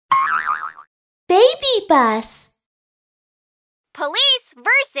BabyBus. Police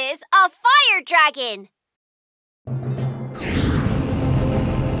versus a fire dragon.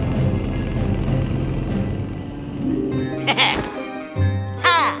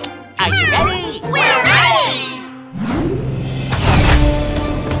 Are you ready? We're ready!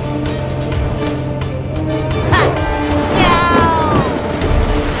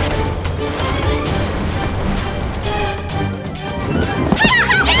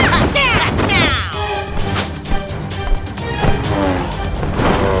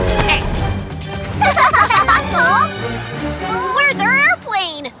 Where's our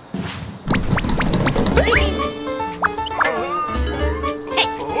airplane?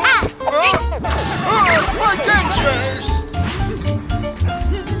 My dentures!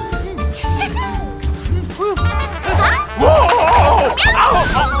 Whoa! Ow!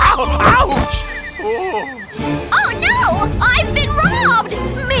 Ouch! Oh no! I've been robbed!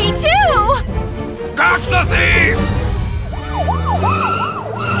 Me too! Catch the thief!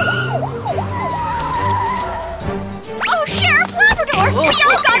 Oh, Sheriff Labrador! We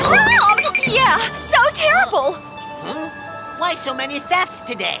all got robbed! Yeah, so terrible! Huh? Why so many thefts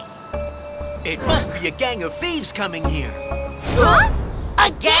today? It must be a gang of thieves coming here. Huh? A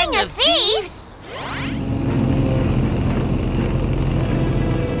gang of thieves?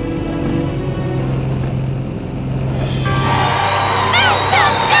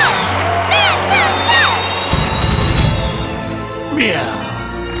 Phantom Guts! Phantom Guts! Meow.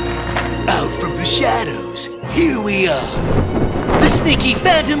 Out from the shadows, here we are. The sneaky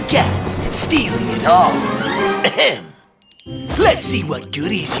phantom cats, stealing it all. Ahem. Let's see what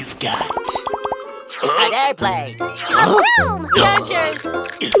goodies you've got. An airplane. A broom! Dodgers.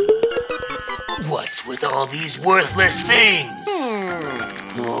 What's with all these worthless things?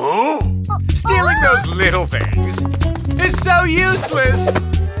 Oh? Stealing those little things is so useless!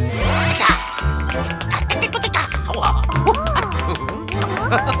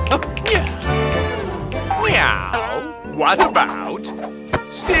 Meow. What about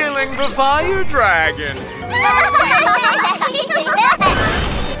stealing the fire dragon?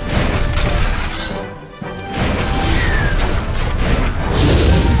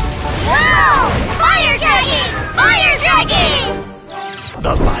 Whoa! Fire dragon! Fire dragon!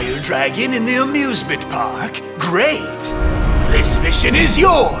 The fire dragon in the amusement park? Great! This mission is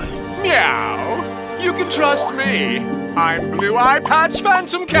yours! Meow. You can trust me. I'm Blue Eye Patch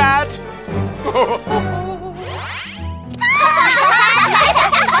Phantom Cat.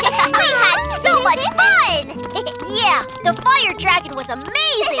 We had so much fun! Yeah, the fire dragon was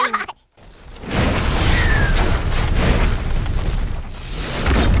amazing!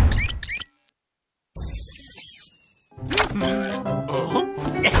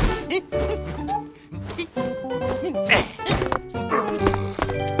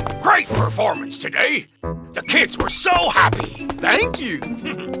 Great performance today. The kids were so happy. Thank you.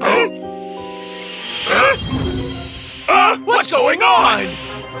 What's going on?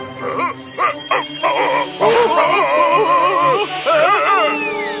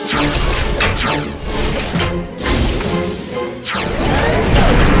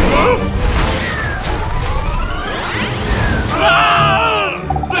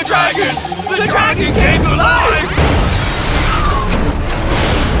 The dragon! The dragon came alive!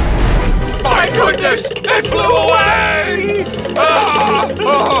 My goodness! It flew away!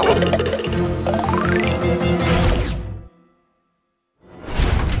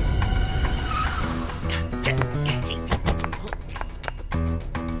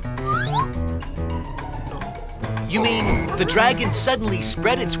 You mean the dragon suddenly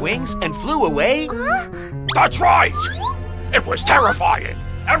spread its wings and flew away? That's right! It was terrifying!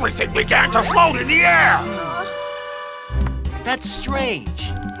 Everything began to float in the air! That's strange.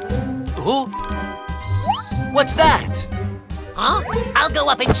 Oh? What's that? Huh? I'll go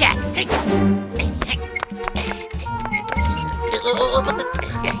up and check.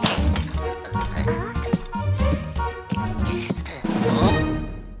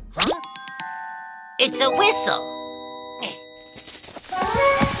 Huh? It's a whistle.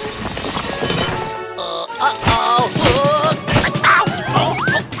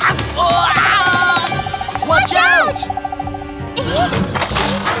 Watch out!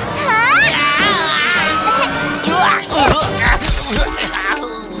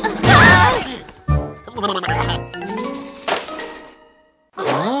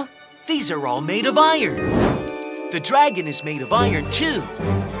 Huh? These are all made of iron. The dragon is made of iron too.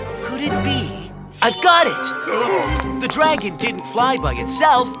 Could it be? I've got it! The dragon didn't fly by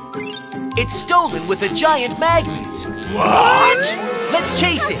itself. It's stolen with a giant magnet. What? Let's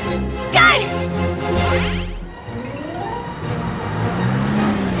chase it. Got it!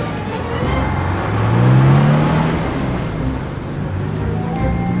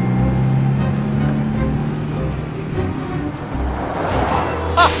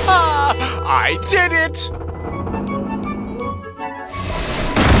 did it!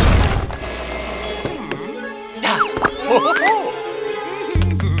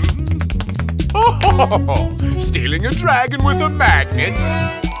 Oh, stealing a dragon with a magnet?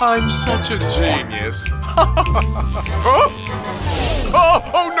 I'm such a genius.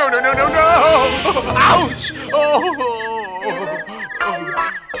 Oh, no, no, no, no, no! Ouch!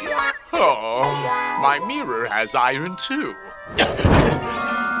 Oh, my mirror has iron too.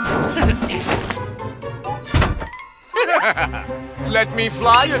 Let me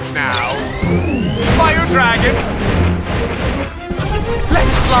fly it now. Fire dragon!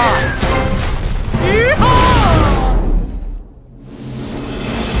 Let's fly! Yeehaw!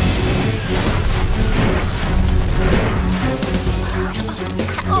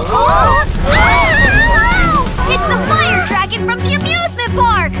 Oh! It's the fire dragon from the amusement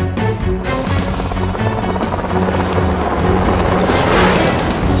park!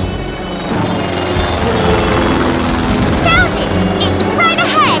 Found it! It's right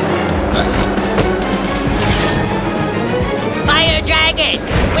ahead! Fire dragon!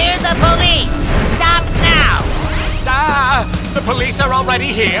 We're the police! Stop now! Ah, the police are already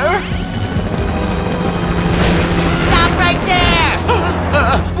here? Stop right there!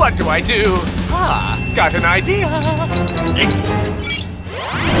 What do I do? Ah, got an idea. Be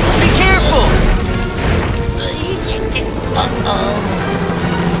careful! Uh-oh.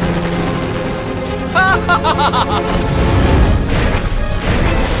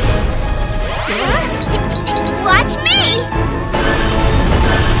 Watch me!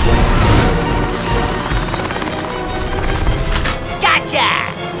 Gotcha!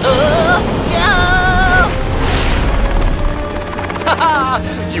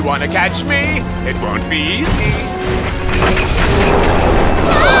 You wanna catch me? It won't be easy.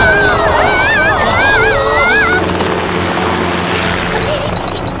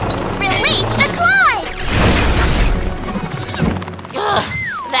 Release the slide!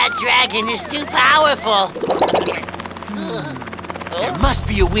 That dragon is too powerful. There must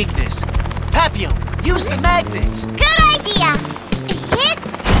be a weakness. Papillon, use the magnet. Good idea! Hit!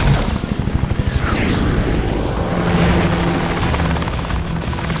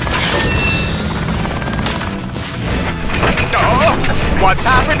 Oh, what's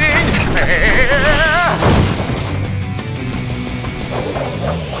happening?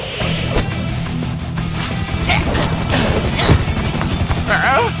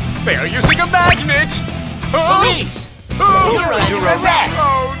 They're using a magnet! Police! You're under arrest.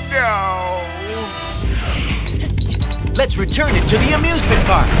 Oh no! Let's return it to the amusement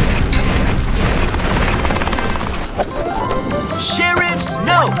park. Sheriff's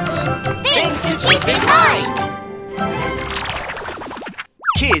note! Things to keep in mind!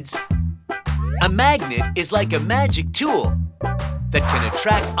 Kids, a magnet is like a magic tool that can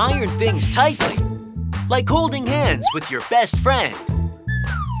attract iron things tightly, like holding hands with your best friend.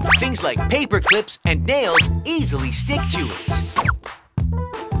 Things like paper clips and nails easily stick to it.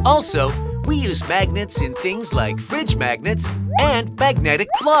 Also, we use magnets in things like fridge magnets and magnetic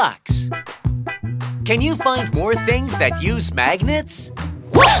blocks. Can you find more things that use magnets?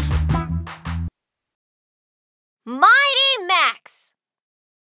 Woof! Mighty Max!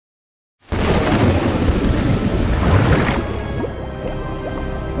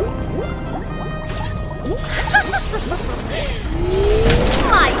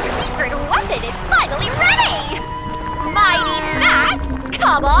 My secret weapon is finally ready! Mighty Max,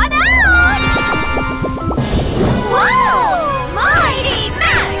 come on out! Whoa! Mighty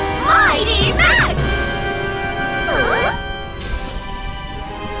Max! Mighty Max! Huh?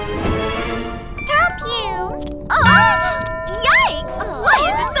 Help you! Yikes! Why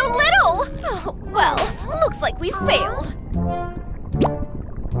is it so little? Oh, well, looks like we failed.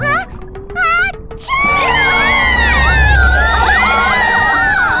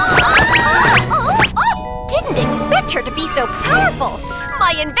 Didn't expect her to be so powerful.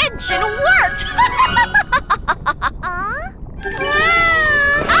 My invention worked!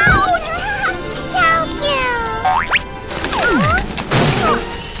 Ouch! Help you!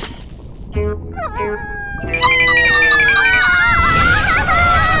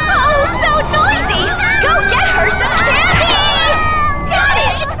 Oh, so noisy! Go get her some candy! Got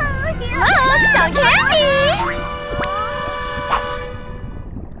it! Look, some candy!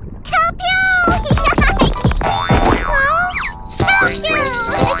 Help you! Help you!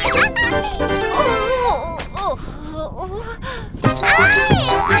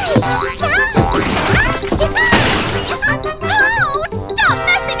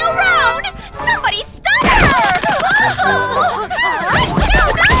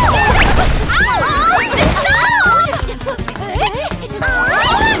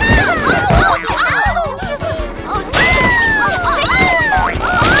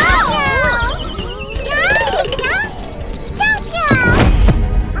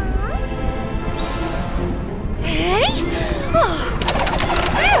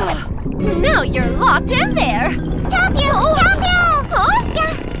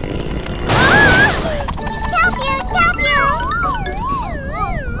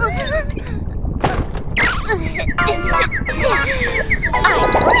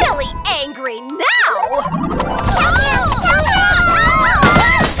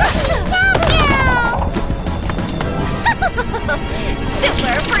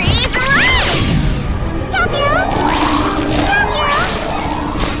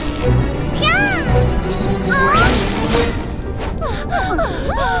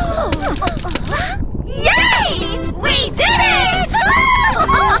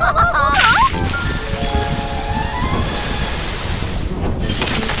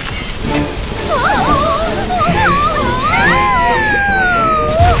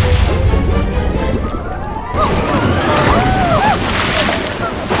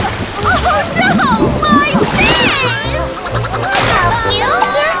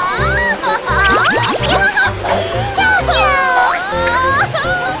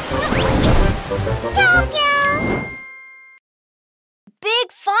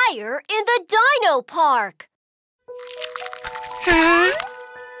 fire in the Dino Park.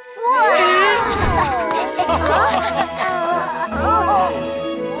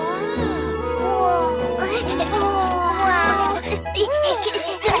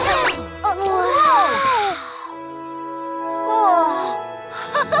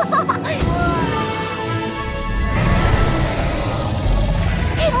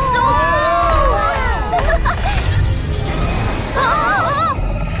 It's so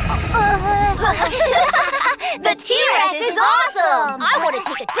The T-Rex is awesome! I want to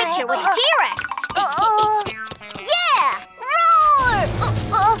take a picture with the T-Rex. Yeah! Roar!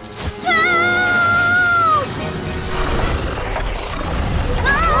 Help!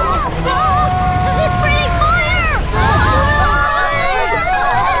 It's breathing fire!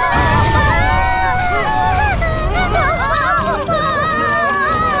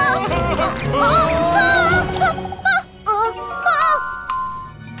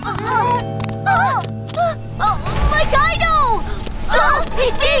 My dino! Stop!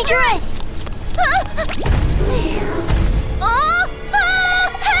 It's dangerous! Help!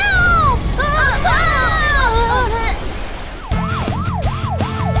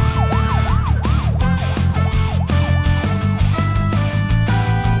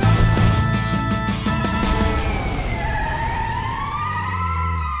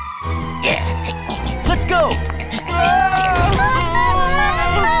 Let's go!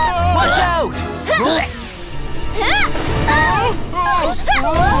 Watch out!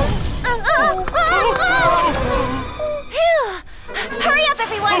 Hurry up,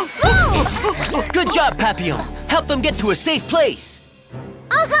 everyone! Good job, Papillon. Help them get to a safe place.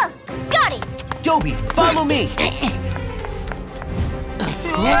 Got it! Dobie, follow me.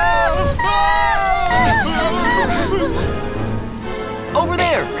 Over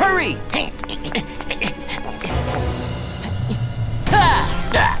there, hurry!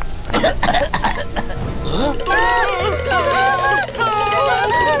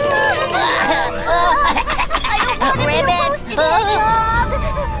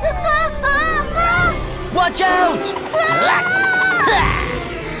 Watch out!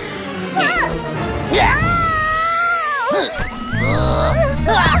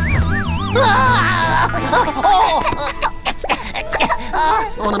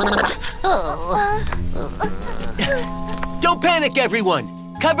 Don't panic, everyone.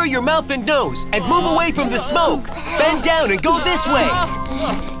 Cover your mouth and nose and move away from the smoke. Bend down and go this way.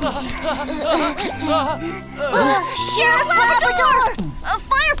 Sheriff Labrador! A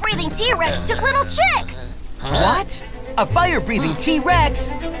fire-breathing T-Rex took little Chick! What? A fire-breathing T-Rex?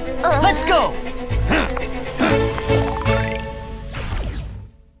 Let's go!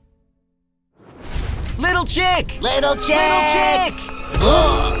 Little Chick! Little Chick! Little Chick!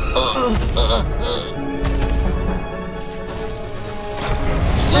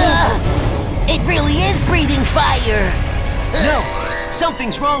 It really is breathing fire! No!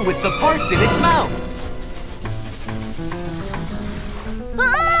 Something's wrong with the parts in its mouth!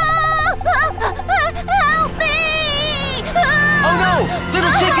 Help me! Oh no!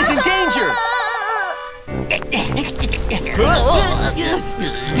 Little Chick is in danger!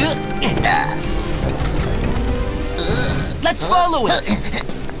 Let's follow it!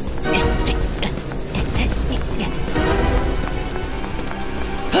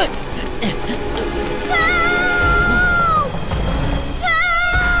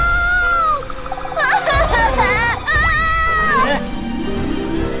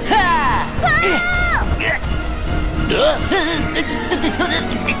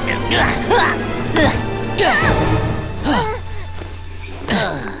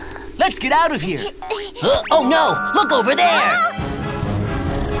 Let's get out of here! Oh no! Look over there!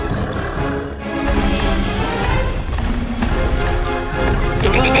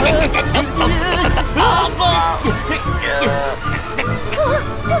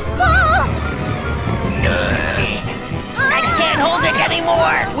 I can't hold it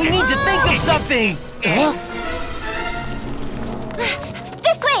anymore! We need to think of something!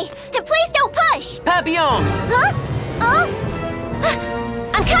 This way! And please don't push! Papillon! Huh? Oh?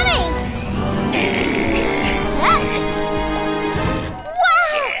 I'm coming! Wow!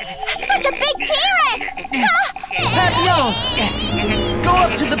 Such a big T-Rex! Papillon! Go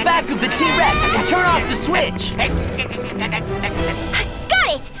up to the back of the T-Rex and turn off the switch! Got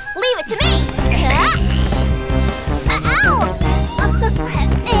it! Leave it to me! Ow!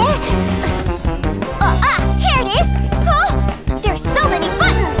 Here it is! Oh, there's so many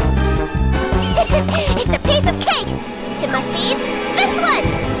buttons! It's a piece of cake! It must be this one!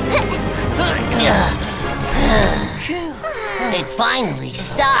 It finally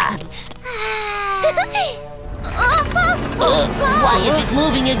stopped. Why is it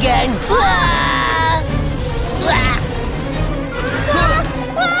moving again?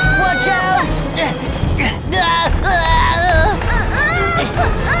 Watch out!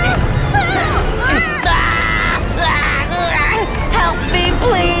 Help me,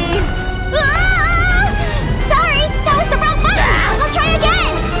 please! Sorry, that was the wrong button. I'll try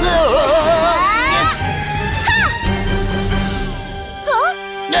again.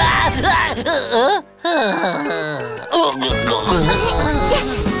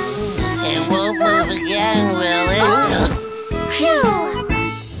 It won't move again, will it? Phew.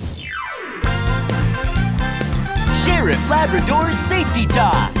 Sheriff Labrador's Safety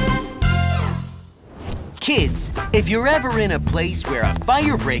Talk. Kids, if you're ever in a place where a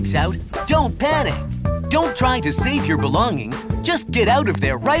fire breaks out, don't panic. Don't try to save your belongings. Just get out of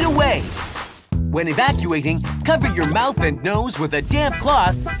there right away. When evacuating, cover your mouth and nose with a damp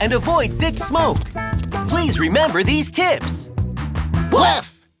cloth and avoid thick smoke. Please remember these tips.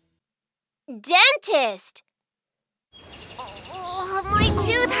 Woof! Dentist. Oh, my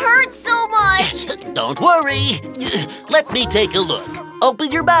tooth hurts so much. Don't worry. Let me take a look.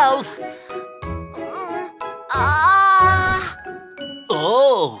 Open your mouth.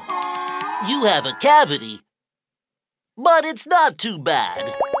 Oh, you have a cavity. But it's not too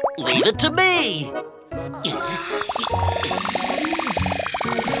bad. Leave it to me.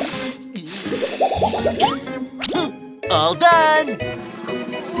 All done.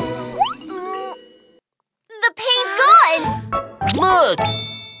 The pain's gone. Look.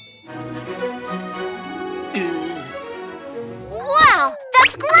 Wow,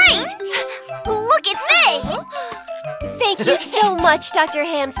 that's great. Look at this. Thank you so much, Dr.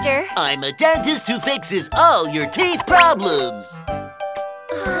 Hamster. I'm a dentist who fixes all your teeth problems.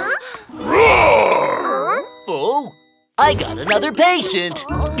 Oh, I got another patient.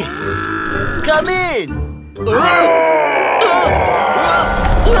 Come in. Dr.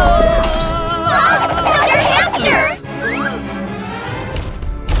 Hamster!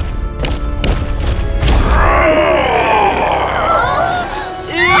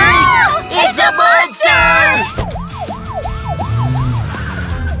 It's a monster!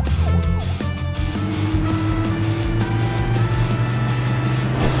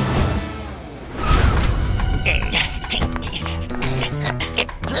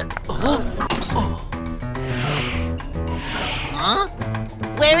 Huh?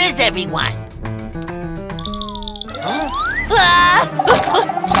 Where is everyone? Huh? Ah!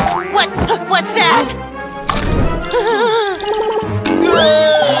 What's that?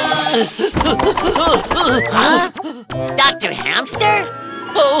 Huh? Dr. Hamster?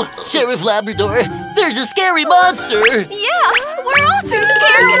 Oh, Sheriff Labrador, there's a scary monster! Yeah, we're all too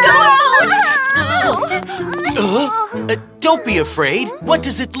scared to go out. Don't be afraid. What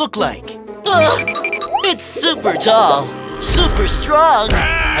does it look like? It's super tall, super strong,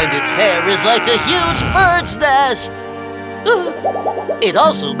 and its hair is like a huge bird's nest. It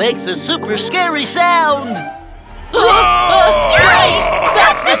also makes a super scary sound. Yikes!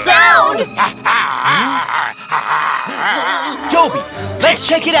 That's the sound! Toby, let's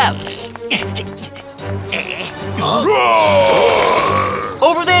check it out.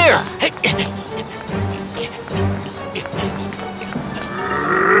 Over there.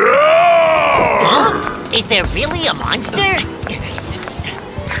 Is there really a monster?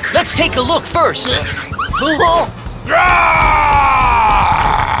 Let's take a look first.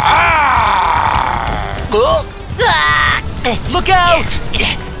 Look out!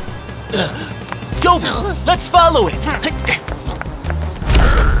 Toby, let's follow it.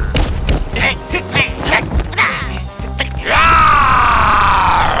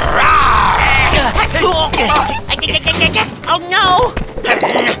 Oh no!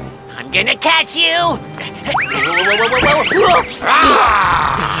 I'm gonna catch you! Whoops!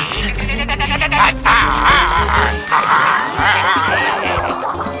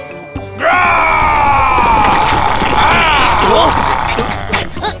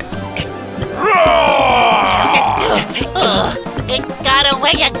 It got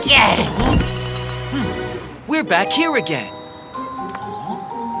away again! We're back here again.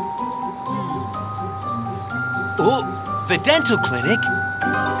 Oh, the dental clinic.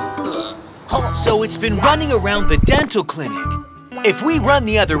 So it's been running around the dental clinic. If we run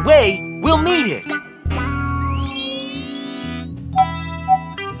the other way, we'll meet it.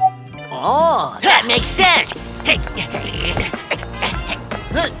 Oh, that makes sense!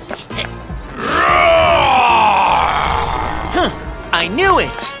 I knew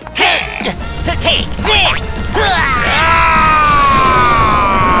it! Take this!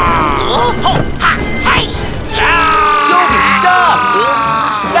 Toby, stop!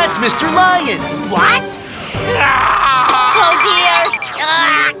 That's Mr. Lion! What? Oh dear!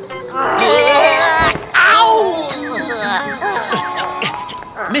 Ow!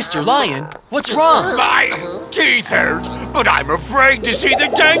 Mr. Lion, what's wrong? My teeth hurt, but I'm afraid to see the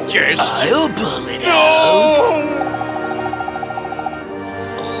dentist. I'll pull it No! out.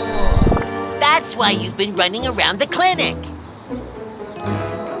 That's why you've been running around the clinic.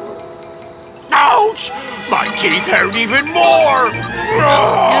 Ouch! My teeth hurt even more!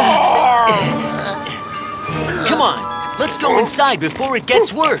 Come on, let's go inside before it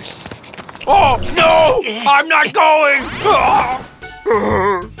gets worse. Oh, no! I'm not going!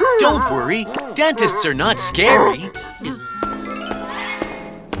 Don't worry, dentists are not scary.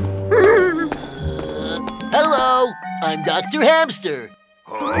 Hello, I'm Dr. Hamster.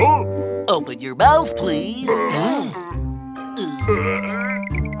 Open your mouth, please.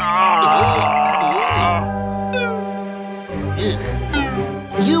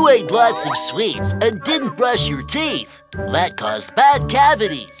 You ate lots of sweets and didn't brush your teeth. That caused bad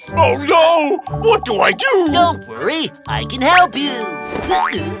cavities. Oh, no! What do I do? Don't worry, I can help you.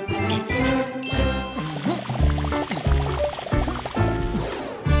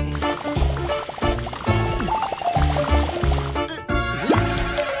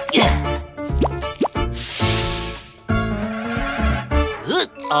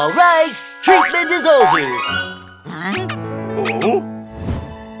 All right, treatment is over. Oh?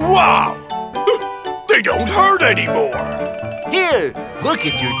 Wow! They don't hurt anymore! Here, look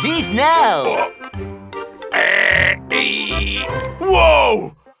at your teeth now. Whoa!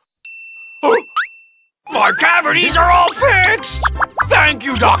 Oh, my cavities are all fixed! Thank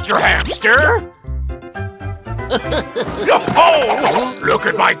you, Dr. Hamster! Oh, look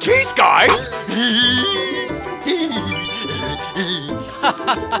at my teeth, guys!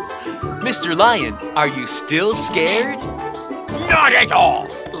 Mr. Lion, are you still scared? Not at all!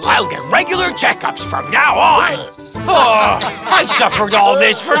 I'll get regular checkups from now on! Oh, I suffered all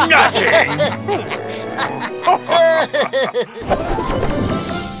this for nothing!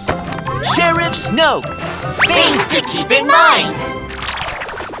 Sheriff's Notes. Things to keep in mind.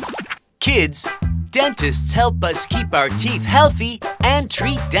 Kids, dentists help us keep our teeth healthy and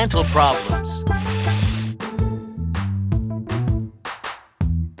treat dental problems.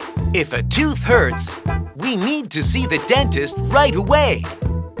 If a tooth hurts, we need to see the dentist right away.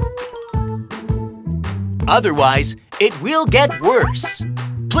 Otherwise, it will get worse.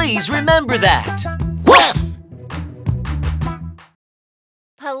 Please remember that. Woof!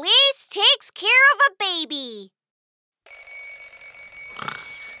 Police takes care of a baby.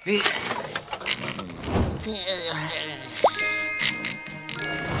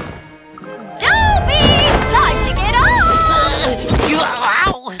 Dobby! Time to get off!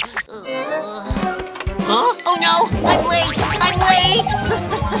 Huh? Oh no! I'm late! I'm late!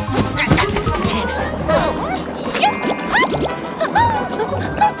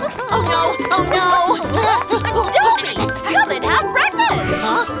 Oh no! Oh no! Dobby, come and have breakfast!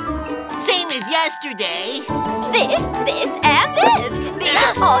 Huh? Same as yesterday. This, and this. These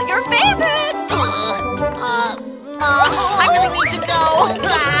are all your favorites. Mom, I really need to go.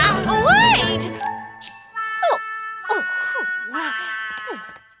 Wait!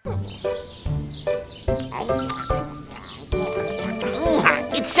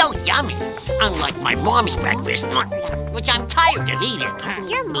 It's so yummy. Unlike my mom's breakfast, which I'm tired of eating.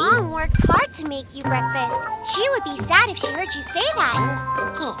 Your mom works hard to make you breakfast. She would be sad if she heard you say that.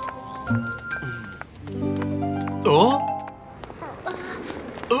 Oh?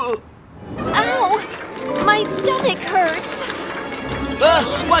 Ow! My stomach hurts.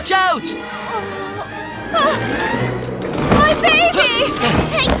 Watch out! My baby!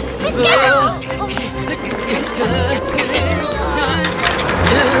 Hey, Miss Gecko!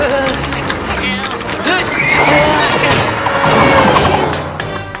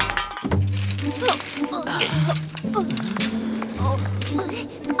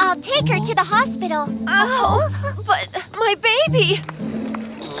 I'll take her to the hospital. Oh, but my baby!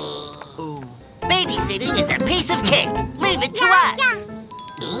 Babysitting is a piece of cake. Leave it to us.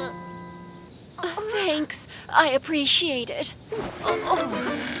 Thanks. I appreciate it.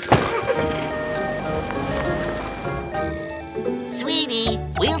 Sweetie,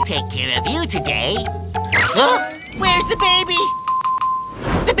 we'll take care of you today. Huh? Where's the baby?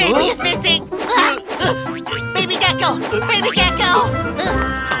 The baby is missing. Baby gecko! Baby gecko!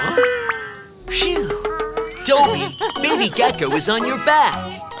 Phew. Dobby, baby gecko is on your back.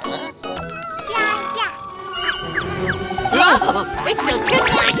 Oh, it's so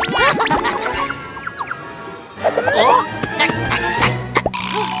ticklish.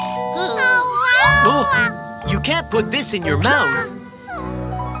 Oh, you can't put this in your mouth.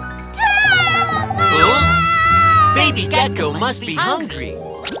 Baby Gecko must be hungry.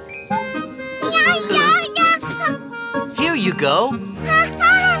 Here you go.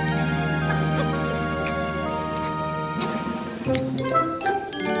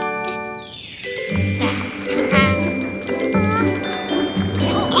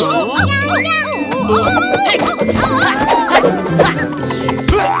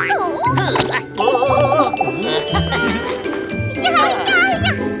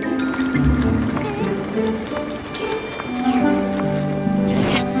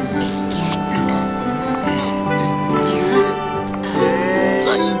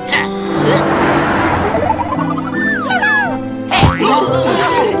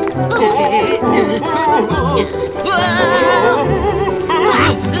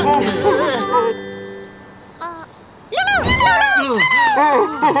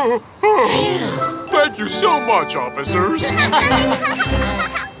 Thank you so much, officers.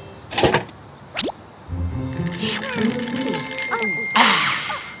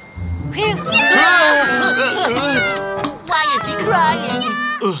 Why is he crying?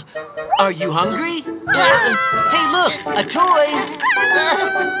 Are you hungry? Hey, look, a toy.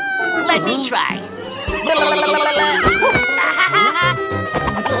 Let me try.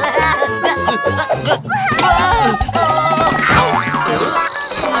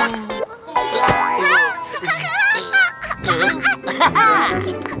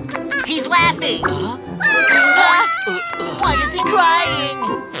 He's laughing. Why is he crying?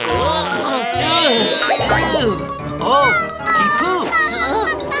 Oh, he pooped.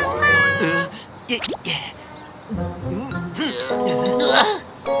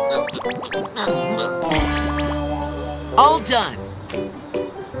 All done.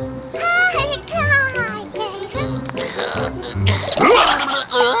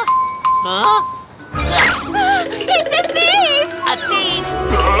 Huh? It's a thief! A thief?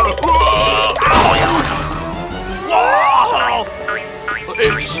 Wow!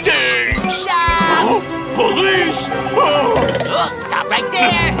 It stinks! Police! Stop right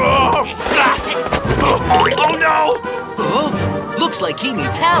there! Oh no! Looks like he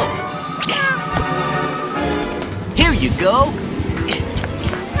needs help. Here you go.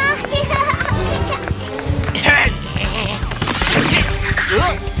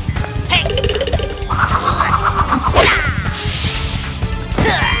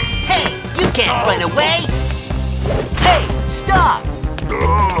 Hey, you can't run away! Hey, stop!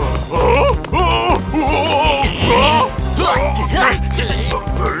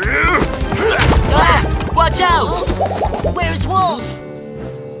 Watch out! Where's Wolf?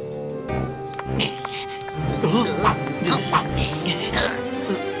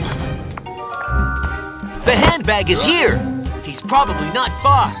 The handbag is here. He's probably not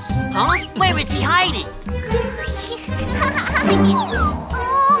far. Huh? Where is he hiding?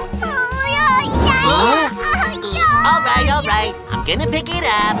 All right. I'm gonna pick it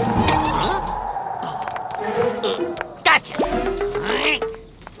up. Gotcha.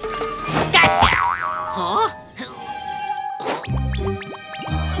 Gotcha. Huh?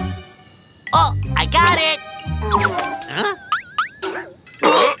 Oh, I got it. Huh?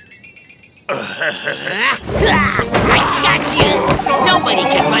 I got you. Nobody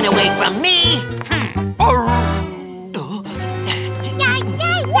can run away from me.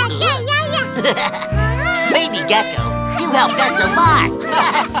 Baby Gecko, you helped us a lot.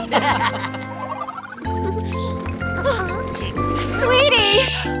 Sweetie!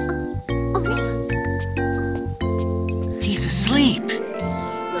 He's asleep.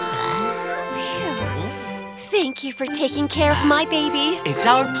 Thank you for taking care of my baby. It's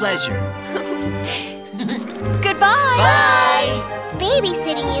our pleasure. Goodbye! Bye.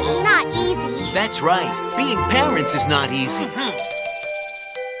 Babysitting is not easy. That's right. Being parents is not easy.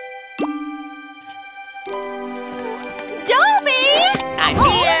 Dobby! I'm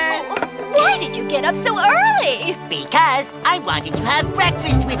here Why did you get up so early? because I wanted to have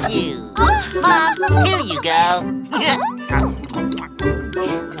breakfast with you. Mom, here you go.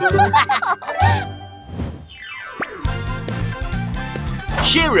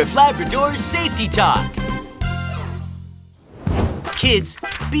 Sheriff Labrador's Safety Talk. Kids,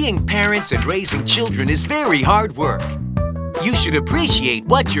 being parents and raising children is very hard work. You should appreciate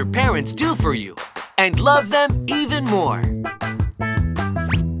what your parents do for you and love them even more.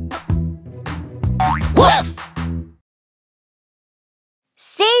 Woof!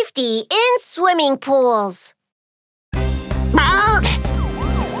 Safety in swimming pools.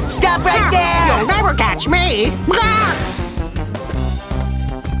 Stop right there! You'll never catch me!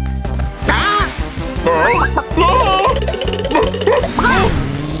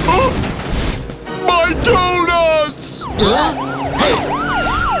 My donuts!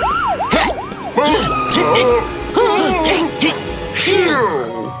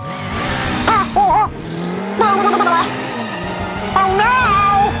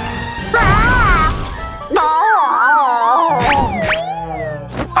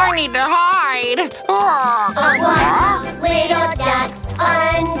 I need to hide. A flock of little ducks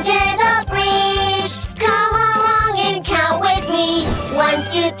under the bridge. Come along and count with me. 1,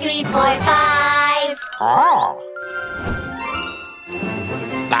 2, 3, 4, 5. Oh.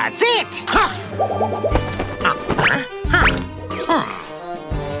 That's it.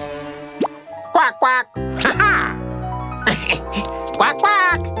 Quack, quack. Quack,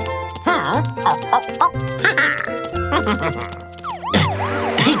 quack.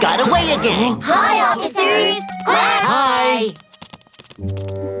 He got away again. Hi, officers. Quack. Hi.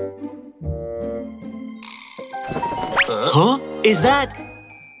 Huh? Is that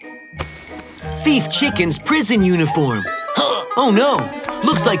Thief Chicken's prison uniform? Oh no!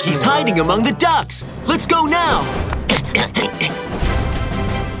 Looks like he's hiding among the ducks. Let's go now.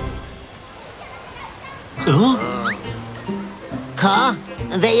 Huh? Huh?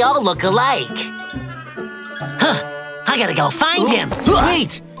 They all look alike. Huh. I gotta go find him.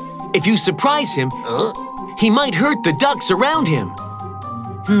 Wait! If you surprise him, he might hurt the ducks around him.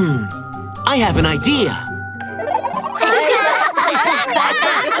 I have an idea.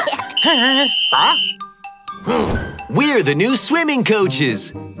 We're the new swimming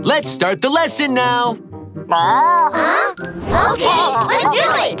coaches. Let's start the lesson now. Huh? Okay, let's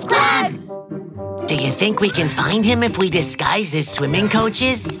do it. Quack. Do you think we can find him if we disguise as swimming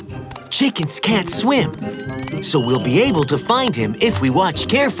coaches? Chickens can't swim, so we'll be able to find him if we watch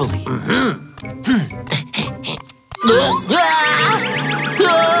carefully.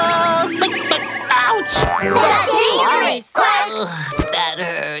 Ouch! That's dangerous. Quack. That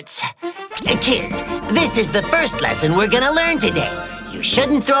hurts. Kids, this is the first lesson we're gonna learn today. You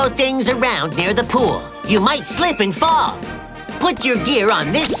shouldn't throw things around near the pool. You might slip and fall. Put your gear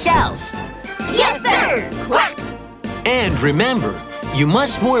on this shelf. Yes, sir. Quack. And remember, you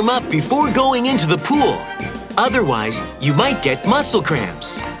must warm up before going into the pool. Otherwise, you might get muscle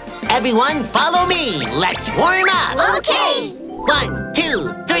cramps. Everyone, follow me. Let's warm up. Okay. 1,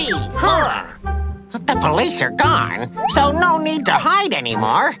 2, 3, 4. The police are gone, so no need to hide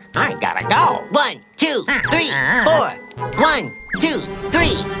anymore. I gotta go. 1, 2, 3, 4. 1, 2,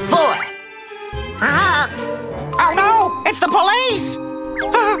 3, 4. Oh no! It's the police!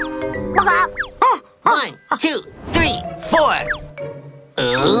 1, 2, 3, 4.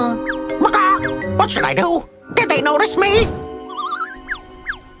 What should I do? Did they notice me?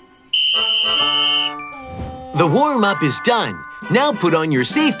 The warm-up is done. Now put on your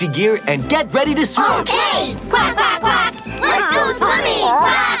safety gear and get ready to swim. Okay. Quack, quack, quack. Let's go swimming.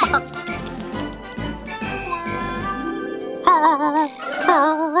 Quack.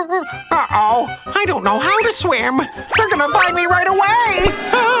 Uh-oh, I don't know how to swim. They're gonna find me right away.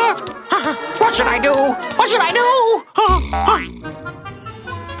 What should I do? What should I do?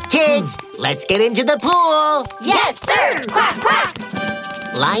 Kids, let's get into the pool. Yes, sir. Quack, quack.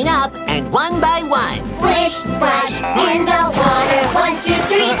 Line up and one by one. Splish, splash, in the water. 1, 2,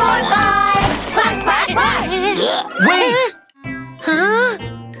 3, 4, 5. Quack, quack, quack. Wait! Huh?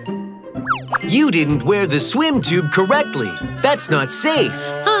 You didn't wear the swim tube correctly. That's not safe.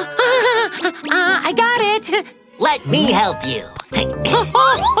 I got it. Let me help you.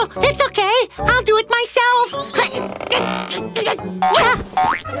 It's okay. I'll do it myself.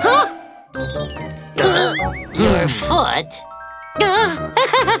 Your foot?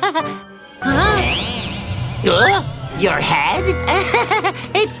 Your head?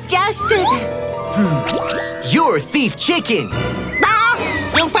 It's just... You're Thief Chicken. Ah,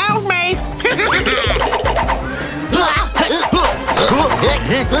 you found me.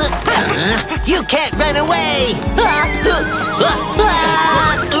 You can't run away!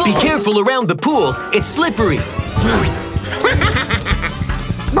 Be careful around the pool. It's slippery.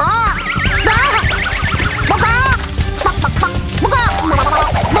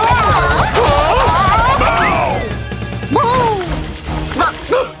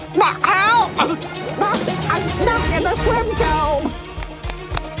 Help! I'm stuck in the swim tube.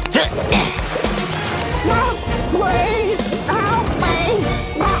 Please help me!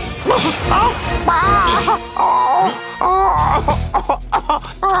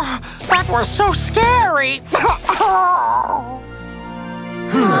 That was so scary! Huh?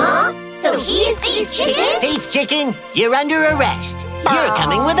 So he's Thief Chicken? Thief Chicken, you're under arrest. You're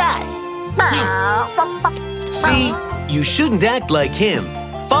coming with us. See, you shouldn't act like him.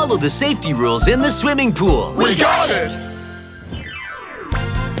 Follow the safety rules in the swimming pool. We got it!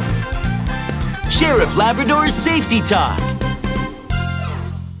 Sheriff Labrador's Safety Talk.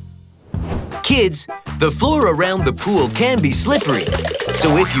 Kids, the floor around the pool can be slippery.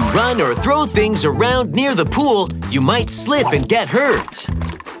 So if you run or throw things around near the pool, you might slip and get hurt.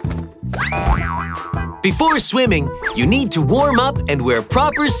 Before swimming, you need to warm up and wear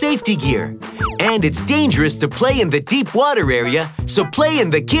proper safety gear. And it's dangerous to play in the deep water area, so play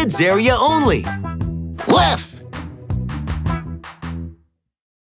in the kids area only. Woof!